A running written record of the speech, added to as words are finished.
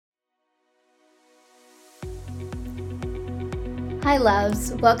Hi,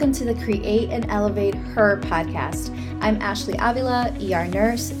 loves. Welcome to the Create and Elevate Her podcast. I'm Ashley Avila, ER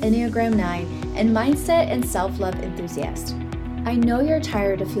nurse, Enneagram 9, and mindset and self-love enthusiast. I know you're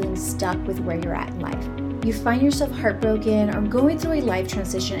tired of feeling stuck with where you're at in life. You find yourself heartbroken or going through a life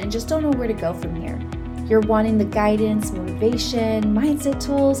transition and just don't know where to go from here. You're wanting the guidance, motivation, mindset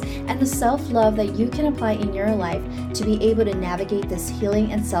tools, and the self-love that you can apply in your life to be able to navigate this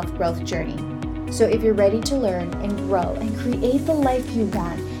healing and self-growth journey. So if you're ready to learn and grow and create the life you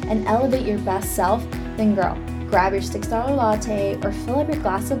want and elevate your best self, then girl, grab your $6 latte or fill up your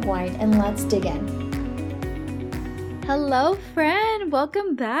glass of wine and let's dig in. Hello, friend.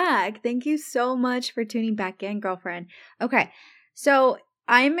 Welcome back. Thank you so much for tuning back in, girlfriend. Okay, so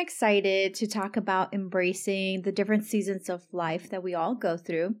I'm excited to talk about embracing the different seasons of life that we all go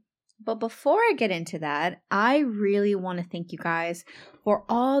through. But before I get into that, I really want to thank you guys for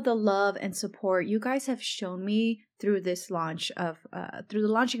all the love and support you guys have shown me through this launching of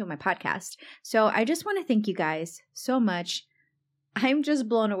my podcast. So I just want to thank you guys so much. I'm just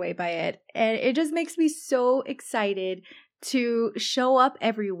blown away by it, and it just makes me so excited to show up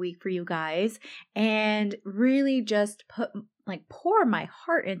every week for you guys and really just pour my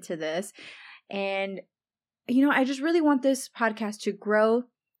heart into this. And I just really want this podcast to grow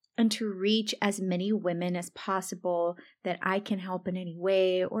and to reach as many women as possible that I can help in any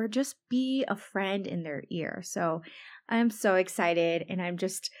way or just be a friend in their ear. So I'm so excited and I'm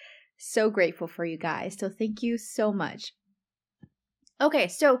just so grateful for you guys. So thank you so much. Okay,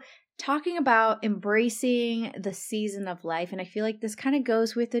 so talking about embracing the season of life, and I feel like this kind of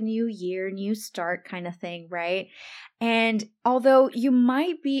goes with a new year, new start kind of thing, right? And although you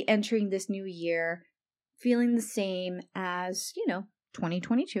might be entering this new year feeling the same as,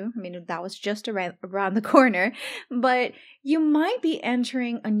 2022. I mean, that was just around the corner, but you might be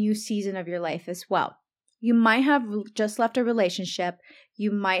entering a new season of your life as well. You might have just left a relationship.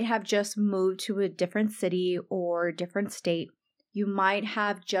 You might have just moved to a different city or different state. You might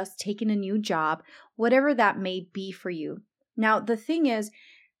have just taken a new job, whatever that may be for you. Now, the thing is,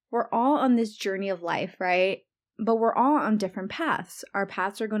 we're all on this journey of life, right? But we're all on different paths. Our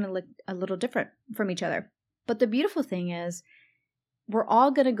paths are going to look a little different from each other. But the beautiful thing is, we're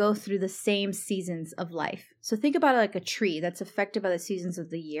all going to go through the same seasons of life. So think about it like a tree that's affected by the seasons of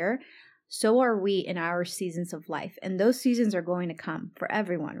the year. So are we in our seasons of life. And those seasons are going to come for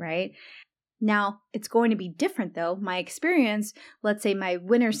everyone, right? Now, it's going to be different though. My experience, let's say my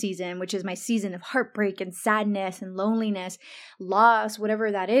winter season, which is my season of heartbreak and sadness and loneliness, loss,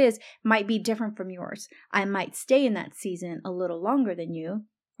 whatever that is, might be different from yours. I might stay in that season a little longer than you,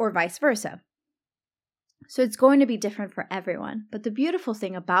 or vice versa. So it's going to be different for everyone. But the beautiful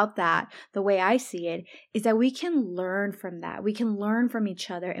thing about that, the way I see it, is that we can learn from that. We can learn from each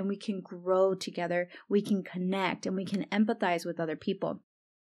other and we can grow together. We can connect and we can empathize with other people.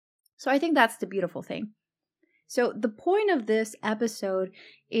 So I think that's the beautiful thing. So the point of this episode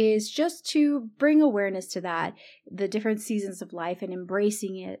is just to bring awareness to that, the different seasons of life and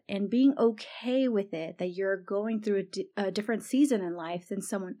embracing it and being okay with it, that you're going through a different season in life than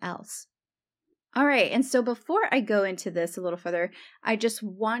someone else. All right, and so before I go into this a little further, I just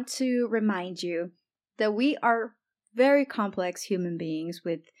want to remind you that we are very complex human beings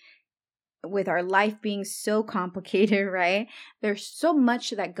with our life being so complicated, right? There's so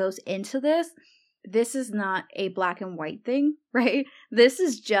much that goes into this. This is not a black and white thing, right? This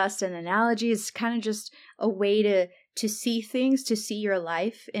is just an analogy. It's kind of just a way to see things, to see your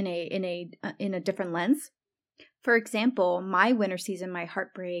life in a different lens. For example, my winter season, my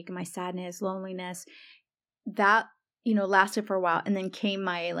heartbreak, my sadness, loneliness, that, lasted for a while. And then came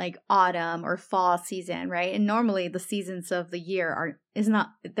my autumn or fall season, right? And normally the seasons of the year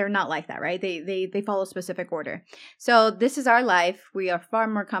they're not like that, right? They follow a specific order. So this is our life. We are far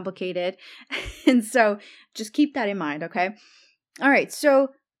more complicated. And so just keep that in mind, okay? All right. So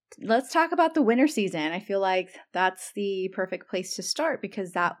let's talk about the winter season. I feel like that's the perfect place to start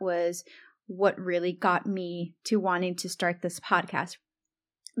because that was what really got me to wanting to start this podcast.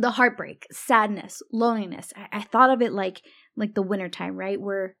 The heartbreak, sadness, loneliness. I thought of it like the wintertime, right?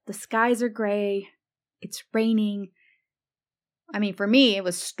 Where the skies are gray, it's raining. I mean, for me, it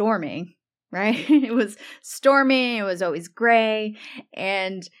was storming, right? It was storming, it was always gray.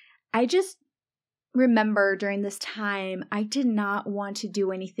 And I just remember during this time, I did not want to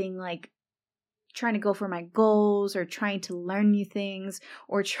do anything like trying to go for my goals or trying to learn new things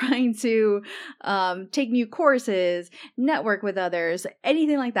or trying to take new courses, network with others,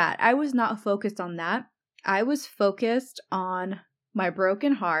 anything like that. I was not focused on that. I was focused on my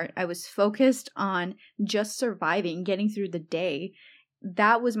broken heart. I was focused on just surviving, getting through the day.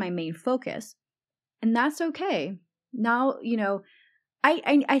 That was my main focus. And that's okay. Now,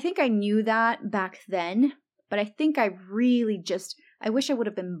 I think I knew that back then, but I think I wish I would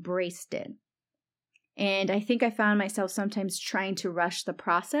have embraced it. And I think I found myself sometimes trying to rush the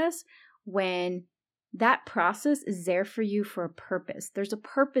process when that process is there for you for a purpose. There's a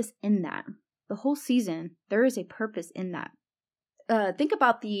purpose in that. The whole season, there is a purpose in that. Think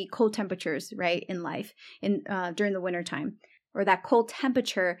about the cold temperatures, right, in life during the wintertime. Or that cold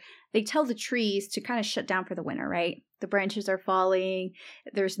temperature, they tell the trees to kind of shut down for the winter, right? The branches are falling.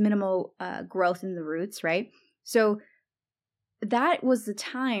 There's minimal growth in the roots, right? So that was the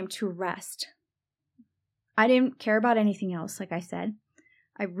time to rest. I didn't care about anything else, like I said.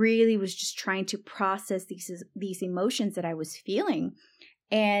 I really was just trying to process these emotions that I was feeling.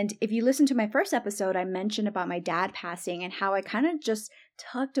 And if you listen to my first episode, I mentioned about my dad passing and how I kind of just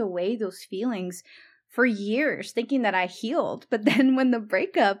tucked away those feelings for years, thinking that I healed. But then when the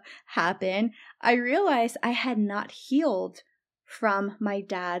breakup happened, I realized I had not healed from my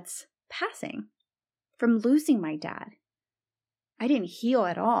dad's passing, from losing my dad. I didn't heal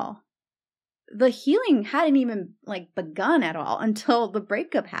at all. The healing hadn't even begun at all until the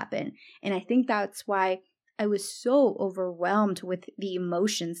breakup happened. And I think that's why I was so overwhelmed with the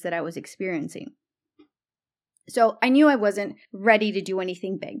emotions that I was experiencing. So I knew I wasn't ready to do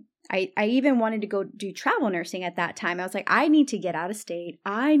anything big. I even wanted to go do travel nursing at that time. I was like, I need to get out of state.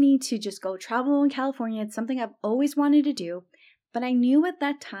 I need to just go travel in California. It's something I've always wanted to do. But I knew at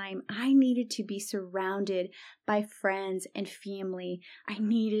that time I needed to be surrounded by friends and family. I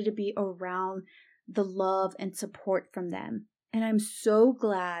needed to be around the love and support from them. And I'm so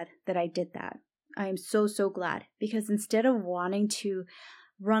glad that I did that. I am so, so glad, because instead of wanting to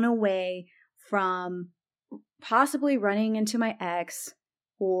run away from possibly running into my ex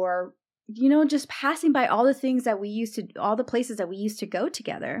or, just passing by all the things that all the places that we used to go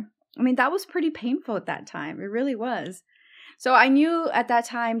together. I mean, that was pretty painful at that time. It really was. So I knew at that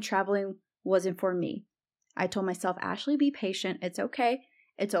time traveling wasn't for me. I told myself, Ashley, be patient. It's okay.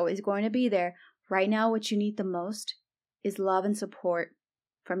 It's always going to be there. Right now, what you need the most is love and support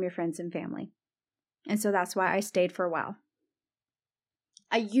from your friends and family. And so that's why I stayed for a while.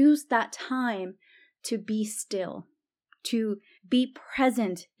 I used that time to be still, to be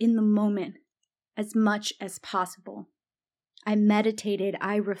present in the moment as much as possible. I meditated,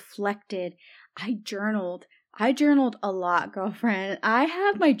 I reflected, I journaled. I journaled a lot, girlfriend. I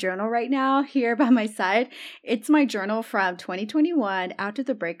have my journal right now here by my side. It's my journal from 2021 after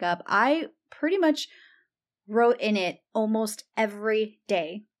the breakup. I pretty much wrote in it almost every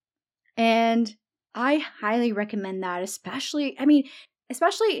day. And I highly recommend that, especially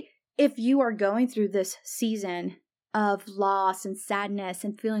if you are going through this season of loss and sadness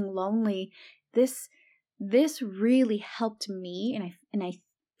and feeling lonely. This really helped me, and I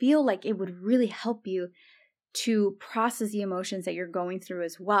feel like it would really help you to process the emotions that you're going through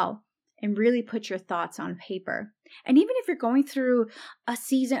as well, and really put your thoughts on paper. And even if you're going through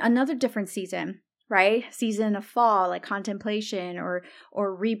another different season, right? Season of fall, like contemplation, or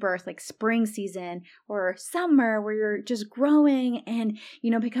rebirth, like spring season, or summer where you're just growing and,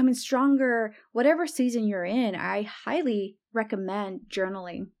 becoming stronger, whatever season you're in, I highly recommend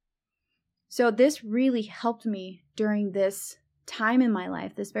journaling. So this really helped me during this time in my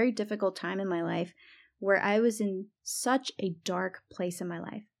life, this very difficult time in my life, where I was in such a dark place in my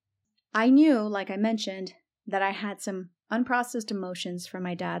life. I knew, like I mentioned, that I had some unprocessed emotions from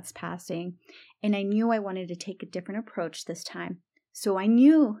my dad's passing, and I knew I wanted to take a different approach this time. So I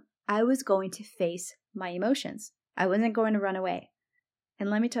knew I was going to face my emotions. I wasn't going to run away.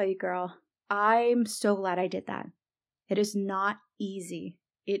 And let me tell you, girl, I'm so glad I did that. It is not easy.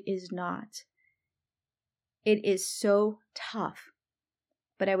 It is not. It is so tough.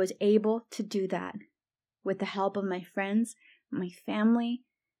 But I was able to do that with the help of my friends, my family,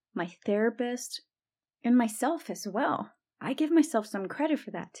 my therapist, and myself as well. I give myself some credit for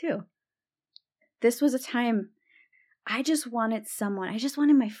that too. This was a time I just wanted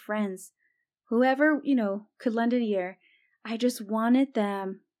my friends, whoever, could lend an ear. I just wanted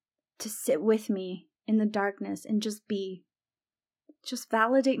them to sit with me in the darkness and just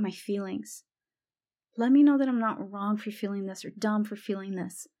validate my feelings. Let me know that I'm not wrong for feeling this or dumb for feeling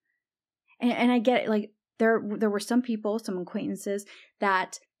this. And I get it, like, there were some people, some acquaintances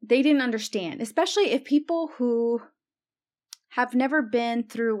that they didn't understand, especially if people who have never been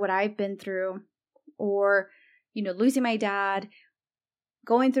through what I've been through, or, losing my dad,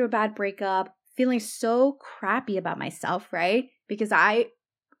 going through a bad breakup, feeling so crappy about myself, right? Because I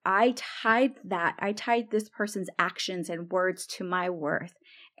tied this person's actions and words to my worth.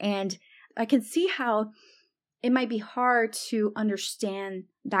 And I can see how it might be hard to understand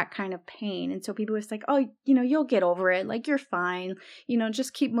that kind of pain. And so people are like, oh, you'll get over it. Like, you're fine.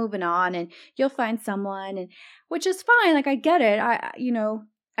 Just keep moving on and you'll find someone, and which is fine. Like, I get it.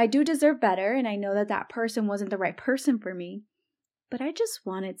 I do deserve better. And I know that person wasn't the right person for me. But I just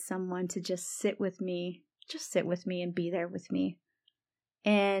wanted someone to just sit with me and be there with me.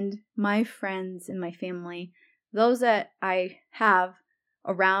 And my friends and my family, those that I have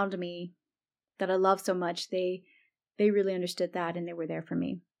around me that I love so much, they really understood that, and they were there for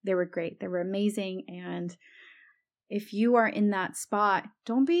me. They were great. They were amazing. And if you are in that spot,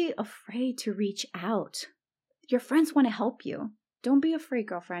 don't be afraid to reach out. Your friends want to help you. Don't be afraid,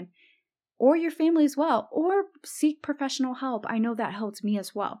 girlfriend. Or your family as well. Or seek professional help. I know that helped me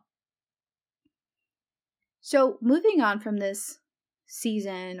as well. So moving on from this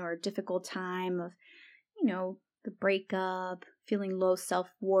season or difficult time of, the breakup, feeling low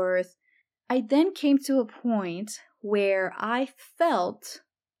self-worth, I then came to a point where I felt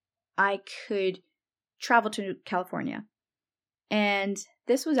I could travel to California. And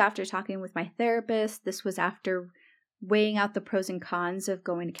this was after talking with my therapist. This was after weighing out the pros and cons of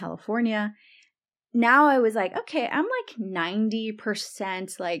going to California. Now I was like, okay, I'm like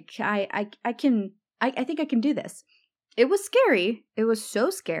 90%, like I think I can do this. It was scary. It was so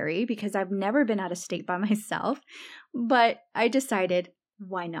scary because I've never been out of state by myself. But I decided,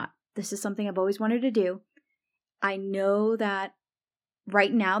 why not? This is something I've always wanted to do. I know that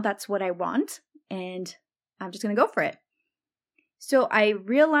right now that's what I want, and I'm just going to go for it. So I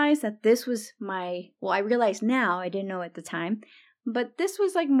realized that this was I realize now, I didn't know at the time, but this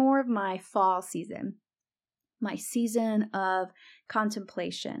was like more of my fall season. My season of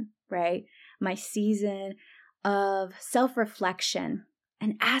contemplation, right? My season of self-reflection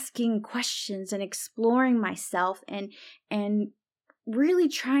and asking questions and exploring myself and really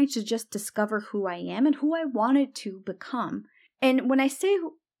trying to just discover who I am and who I wanted to become. And when I say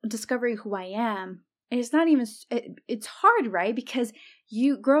discovering who I am, it's not even, it's hard, right? Because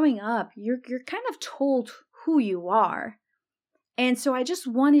growing up, you're kind of told who you are. And so I just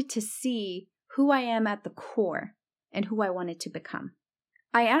wanted to see who I am at the core and who I wanted to become.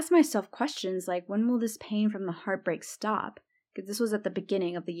 I asked myself questions like, when will this pain from the heartbreak stop? Because this was at the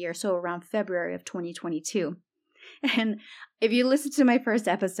beginning of the year, so around February of 2022. And if you listened to my first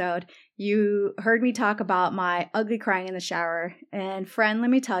episode, you heard me talk about my ugly crying in the shower. And friend, let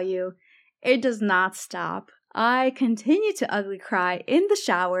me tell you, it does not stop. I continue to ugly cry in the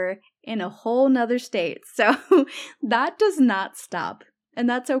shower in a whole nother state. So that does not stop. And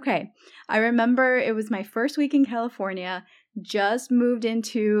that's okay. I remember it was my first week in California, just moved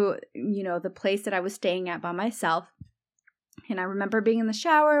into, the place that I was staying at by myself. And I remember being in the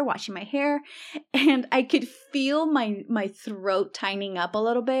shower, washing my hair, and I could feel my throat tightening up a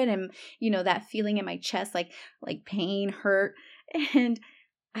little bit, and that feeling in my chest, like pain, hurt. And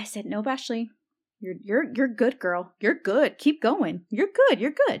I said, "No, Ashley, you're good, girl. You're good. Keep going. You're good.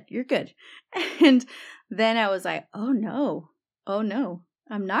 You're good. You're good." And then I was like, "Oh no,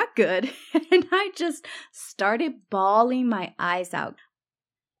 I'm not good." And I just started bawling my eyes out.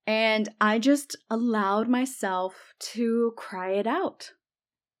 And I just allowed myself to cry it out.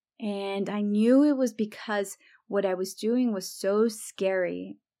 And I knew it was because what I was doing was so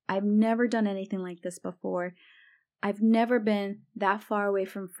scary. I've never done anything like this before. I've never been that far away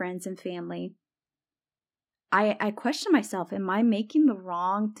from friends and family. I questioned myself, am I making the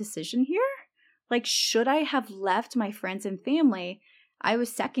wrong decision here? Like, should I have left my friends and family? I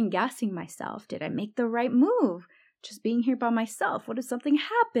was second guessing myself. Did I make the right move? Just being here by myself. What if something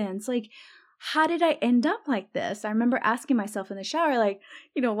happens? Like, how did I end up like this? I remember asking myself in the shower, like,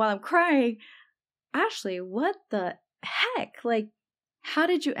 while I'm crying, Ashley, what the heck? Like, how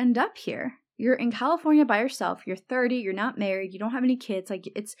did you end up here? You're in California by yourself. You're 30. You're not married. You don't have any kids. Like,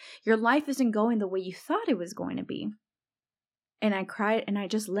 your life isn't going the way you thought it was going to be. And I cried and I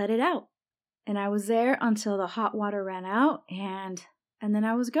just let it out. And I was there until the hot water ran out, and then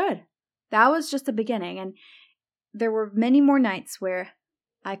I was good. That was just the beginning. And there were many more nights where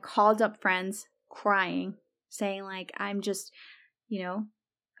I called up friends crying, saying like, I'm just,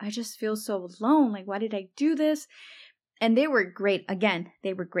 I just feel so alone. Like, why did I do this? And they were great. Again,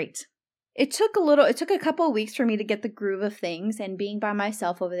 they were great. It took a couple of weeks for me to get the groove of things and being by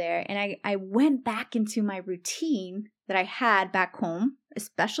myself over there. And I went back into my routine that I had back home,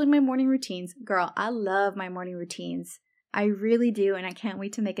 especially my morning routines. Girl, I love my morning routines. I really do. And I can't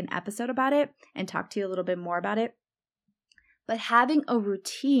wait to make an episode about it and talk to you a little bit more about it. But having a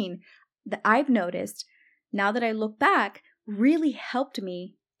routine that I've noticed, now that I look back, really helped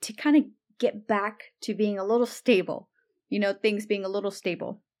me to kind of get back to being a little stable, things being a little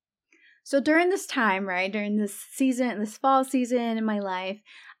stable. So during this time, right, during this season, this fall season in my life,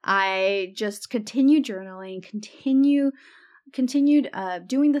 I just continued journaling, continued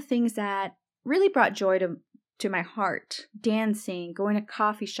doing the things that really brought joy to my heart. Dancing, going to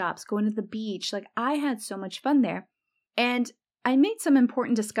coffee shops, going to the beach. Like, I had so much fun there. And I made some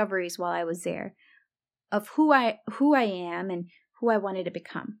important discoveries while I was there of who I am and who I wanted to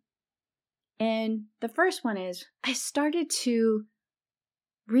become. And the first one is I started to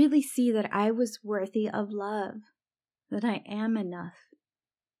really see that I was worthy of love, that I am enough,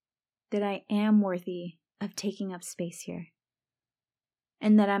 that I am worthy of taking up space here,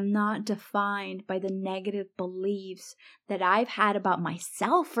 and that I'm not defined by the negative beliefs that I've had about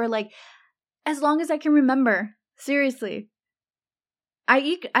myself for like as long as I can remember. Seriously.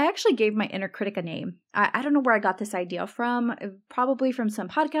 I actually gave my inner critic a name. I don't know where I got this idea from, probably from some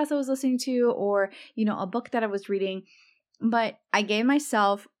podcast I was listening to or, a book that I was reading. But I gave my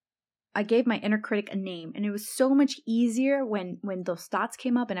inner critic a name, and it was so much easier when those thoughts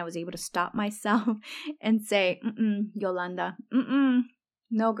came up and I was able to stop myself and say, Yolanda,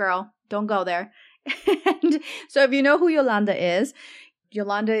 no girl, don't go there. And so if you know who Yolanda is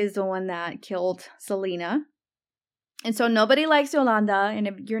the one that killed Selena. And so nobody likes Yolanda, and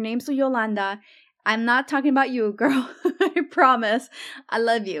if your name's Yolanda, I'm not talking about you, girl. I promise. I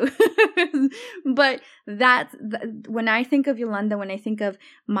love you. But when I think of Yolanda, when I think of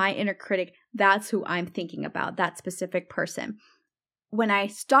my inner critic, that's who I'm thinking about, that specific person. When I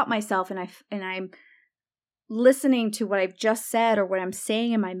stop myself and I'm listening to what I've just said or what I'm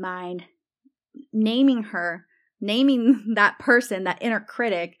saying in my mind, naming that person, that inner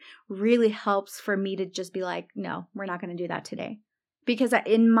critic, really helps for me to just be like, no, we're not going to do that today. Because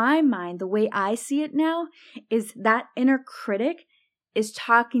in my mind, the way I see it now is that inner critic is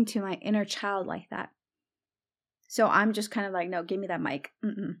talking to my inner child like that. So I'm just kind of like, no, give me that mic.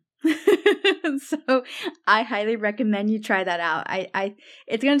 So I highly recommend you try that out.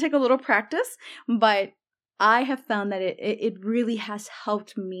 It's going to take a little practice, but I have found that it really has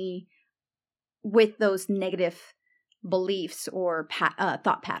helped me with those negative beliefs or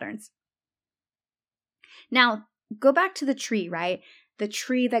thought patterns. Now, go back to the tree, right? The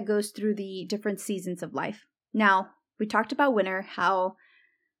tree that goes through the different seasons of life. Now, we talked about winter, how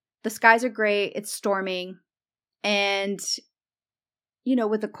the skies are gray, it's storming, and,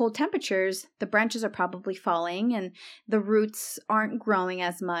 with the cold temperatures, the branches are probably falling and the roots aren't growing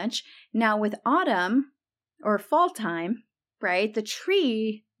as much. Now, with autumn or fall time, right,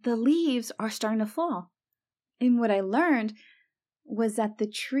 the leaves are starting to fall. And what I learned was that the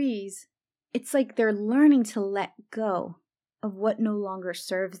trees, it's like they're learning to let go of what no longer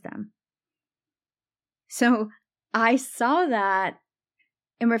serves them. So I saw that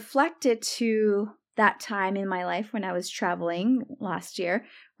and reflected to that time in my life when I was traveling last year,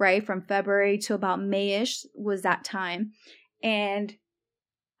 right? From February to about May-ish was that time. And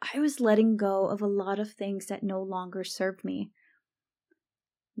I was letting go of a lot of things that no longer served me.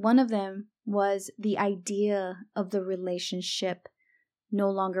 One of them was the idea of the relationship no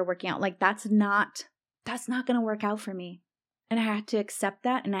longer working out. Like that's not going to work out for me. And I had to accept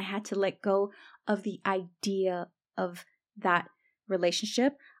that, and I had to let go of the idea of that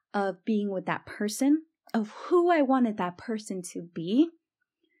relationship, of being with that person, of who I wanted that person to be.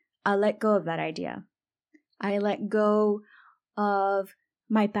 I let go of that idea. I let go of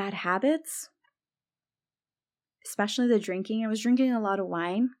my bad habits, especially the drinking. I was drinking a lot of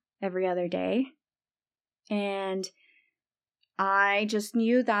wine every other day, and I just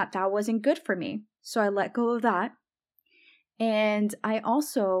knew that wasn't good for me. So I let go of that. And I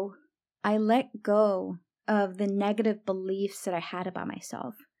let go of the negative beliefs that I had about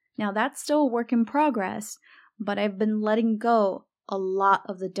myself. Now, that's still a work in progress, but I've been letting go a lot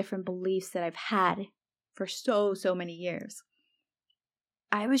of the different beliefs that I've had for so many years.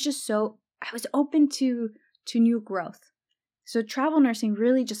 I was open to new growth. So travel nursing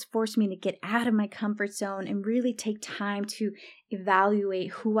really just forced me to get out of my comfort zone and really take time to evaluate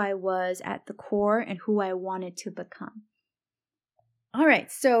who I was at the core and who I wanted to become. All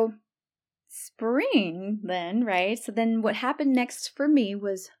right, so spring then, right? So then what happened next for me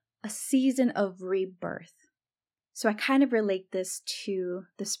was a season of rebirth. So I kind of relate this to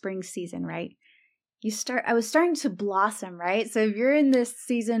the spring season, right? I was starting to blossom, right? So if you're in this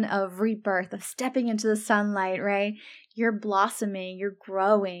season of rebirth, of stepping into the sunlight, right? You're blossoming, you're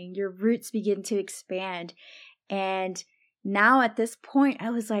growing, your roots begin to expand. And now at this point,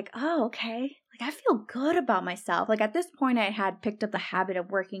 I was like, oh, okay. Like I feel good about myself. Like at this point, I had picked up the habit of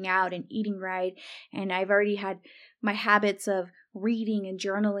working out and eating right. And I've already had my habits of reading and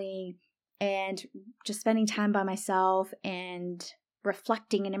journaling and just spending time by myself and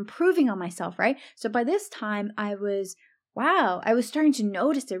reflecting and improving on myself, right? So by this time I was starting to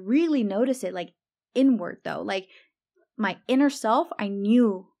notice it, really notice it, like inward though, like my inner self I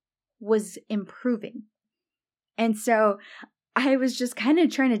knew was improving. And so I was just kind of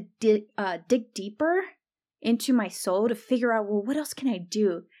trying to dig deeper into my soul to figure out, well, what else can I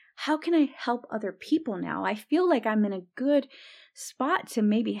do? How can I help other people now? I feel like I'm in a good spot to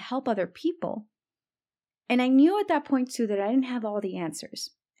maybe help other people. And I knew at that point too that I didn't have all the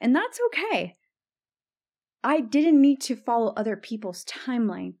answers. And that's okay. I didn't need to follow other people's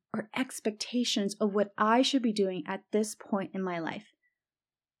timeline or expectations of what I should be doing at this point in my life.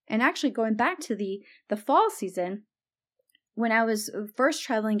 And actually going back to the fall season, when I was first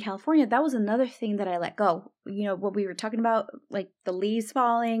traveling California, that was another thing that I let go. You know, what we were talking about, like the leaves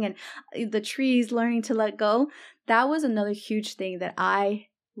falling and the trees learning to let go. That was another huge thing that I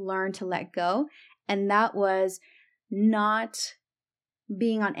learned to let go. And that was not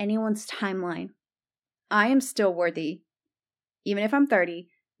being on anyone's timeline. I am still worthy. Even if I'm 30,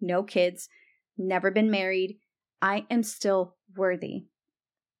 no kids, never been married, I am still worthy.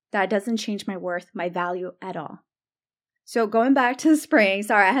 That doesn't change my worth, my value at all. So going back to the spring,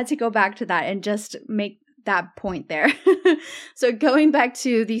 sorry, I had to go back to that and just make that point there. So going back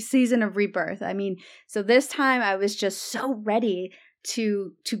to the season of rebirth, so this time I was just so ready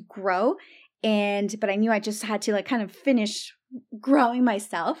to grow, but I knew I just had to like kind of finish growing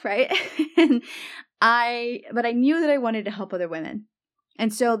myself, right? But I knew that I wanted to help other women.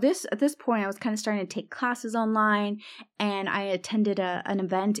 And so at this point, I was kind of starting to take classes online, and I attended an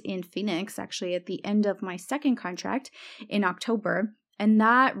event in Phoenix, actually at the end of my second contract in October. And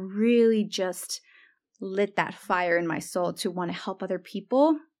that really just lit that fire in my soul to want to help other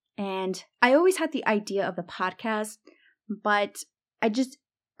people. And I always had the idea of the podcast, but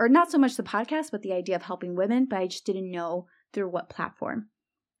not so much the podcast, but the idea of helping women, but I just didn't know through what platform.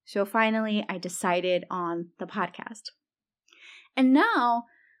 So finally, I decided on the podcast. And now,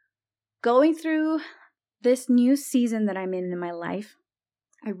 going through this new season that I'm in my life,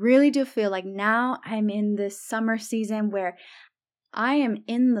 I really do feel like now I'm in this summer season where I am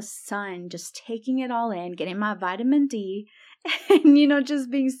in the sun, just taking it all in, getting my vitamin D, and, just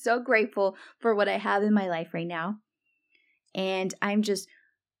being so grateful for what I have in my life right now. And I'm just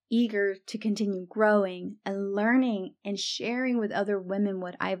eager to continue growing and learning and sharing with other women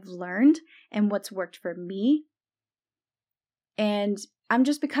what I've learned and what's worked for me. And I'm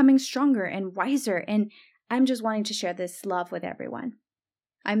just becoming stronger and wiser, and I'm just wanting to share this love with everyone.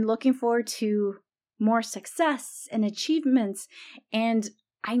 I'm looking forward to more success and achievements, and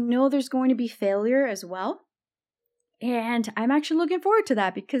I know there's going to be failure as well. And I'm actually looking forward to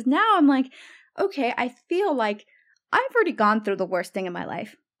that because now I'm like, okay, I feel like I've already gone through the worst thing in my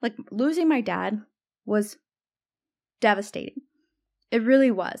life. Like losing my dad was devastating. It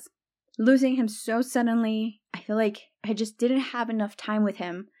really was. Losing him so suddenly, I feel like I just didn't have enough time with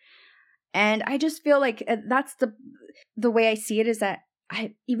him. And I just feel like that's the way I see it, is that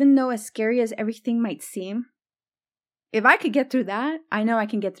even though as scary as everything might seem, if I could get through that, I know I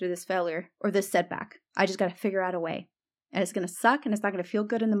can get through this failure or this setback. I just got to figure out a way. And it's going to suck and it's not going to feel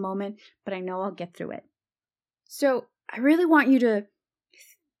good in the moment, but I know I'll get through it. So I really want you to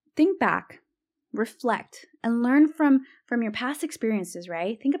think back, reflect, and learn from your past experiences,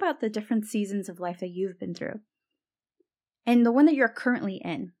 right? Think about the different seasons of life that you've been through. And the one that you're currently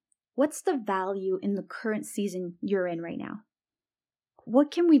in. What's the value in the current season you're in right now?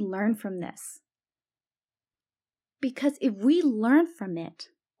 What can we learn from this? Because if we learn from it,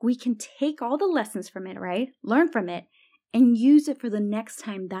 we can take all the lessons from it, right? Learn from it and use it for the next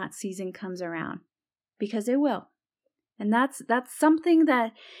time that season comes around. Because it will. And that's something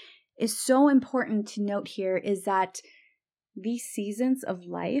that is so important to note here, is that these seasons of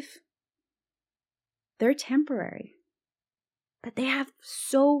life, they're temporary, but they have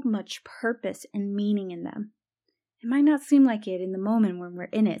so much purpose and meaning in them. It might not seem like it in the moment when we're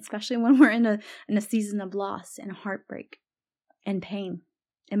in it, especially when we're in a season of loss and heartbreak and pain.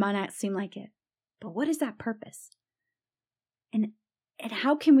 It might not seem like it, but what is that purpose? And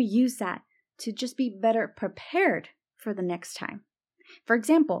how can we use that to just be better prepared for the next time? For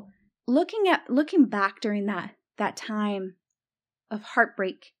example, looking back during that time of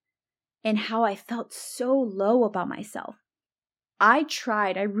heartbreak and how I felt so low about myself. I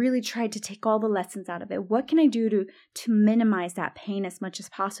really tried to take all the lessons out of it. What can I do to minimize that pain as much as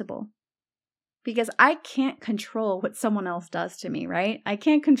possible? Because I can't control what someone else does to me, right? I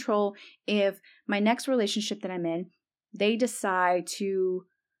can't control if my next relationship that I'm in, they decide to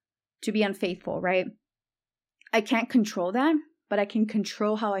be unfaithful, right? I can't control that, but I can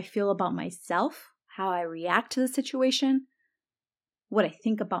control how I feel about myself, how I react to the situation. what I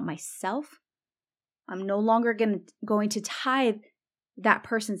think about myself. I'm no longer going to tie that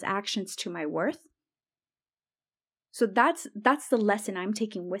person's actions to my worth. So that's the lesson I'm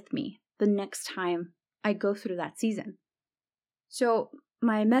taking with me the next time I go through that season. So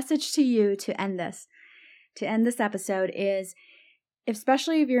my message to you to end this episode is,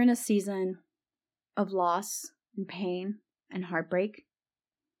 especially if you're in a season of loss and pain and heartbreak,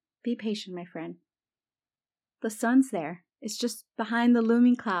 be patient, my friend. The sun's there. It's just behind the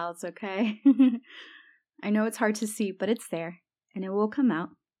looming clouds, okay? I know it's hard to see, but it's there, and it will come out,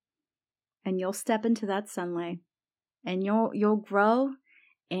 and you'll step into that sunlight, and you'll grow,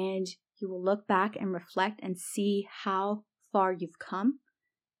 and you will look back and reflect and see how far you've come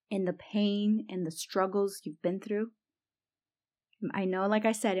and the pain and the struggles you've been through. I know, like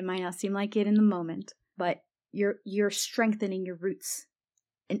I said, it might not seem like it in the moment, but you're strengthening your roots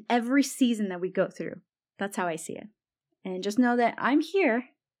in every season that we go through. That's how I see it. And just know that I'm here,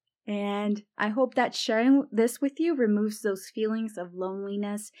 and I hope that sharing this with you removes those feelings of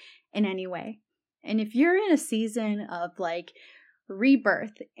loneliness in any way. And if you're in a season of like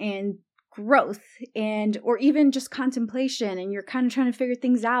rebirth and growth or even just contemplation, and you're kind of trying to figure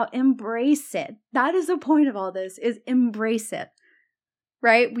things out, embrace it. That is the point of all this, is embrace it,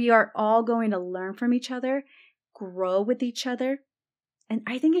 right? We are all going to learn from each other, grow with each other. And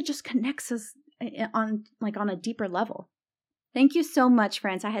I think it just connects us on a deeper level. Thank you so much,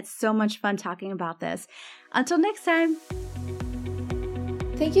 friends. I had so much fun talking about this. Until next time.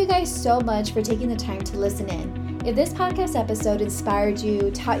 Thank you guys so much for taking the time to listen in. If this podcast episode inspired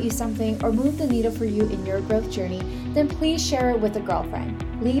you, taught you something, or moved the needle for you in your growth journey, then please share it with a girlfriend.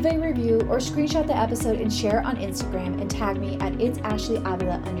 Leave a review or screenshot the episode and share it on Instagram and tag me at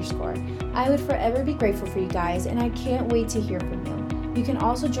itsashleyavila_. I would forever be grateful for you guys, and I can't wait to hear from you. You can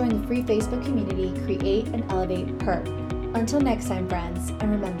also join the free Facebook community, Create and Elevate Her. Until next time, friends, and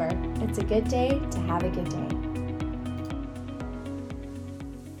remember, it's a good day to have a good day.